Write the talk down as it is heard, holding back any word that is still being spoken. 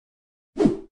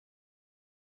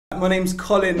My name's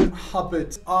Colin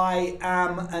Hubbard. I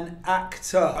am an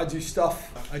actor. I do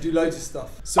loads of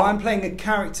stuff. So I'm playing a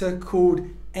character called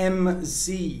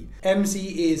Zsee.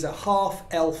 Zsee is a half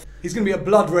elf. He's going to be a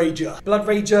blood rager. Blood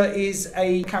rager is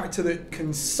a character that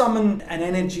can summon an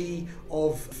energy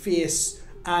of fierce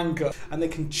anger, and they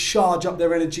can charge up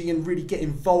their energy and really get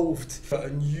involved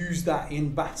and use that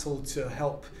in battle to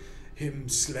help him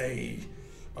slay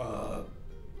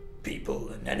people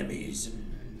and enemies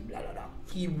and blah blah blah.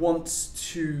 He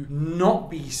wants to not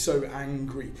be so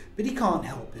angry, but he can't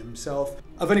help himself.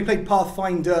 I've only played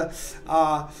Pathfinder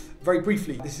very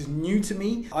briefly. This is new to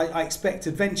me. I expect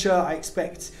adventure. I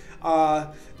expect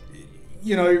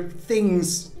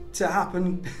things to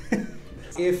happen.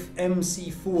 If MC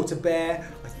fought a bear,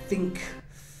 I think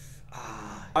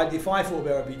if I fought a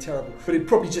bear, it'd be terrible. But it'd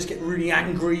probably just get really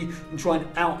angry and try and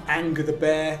out-anger the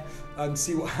bear and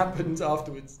see what happens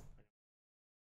afterwards.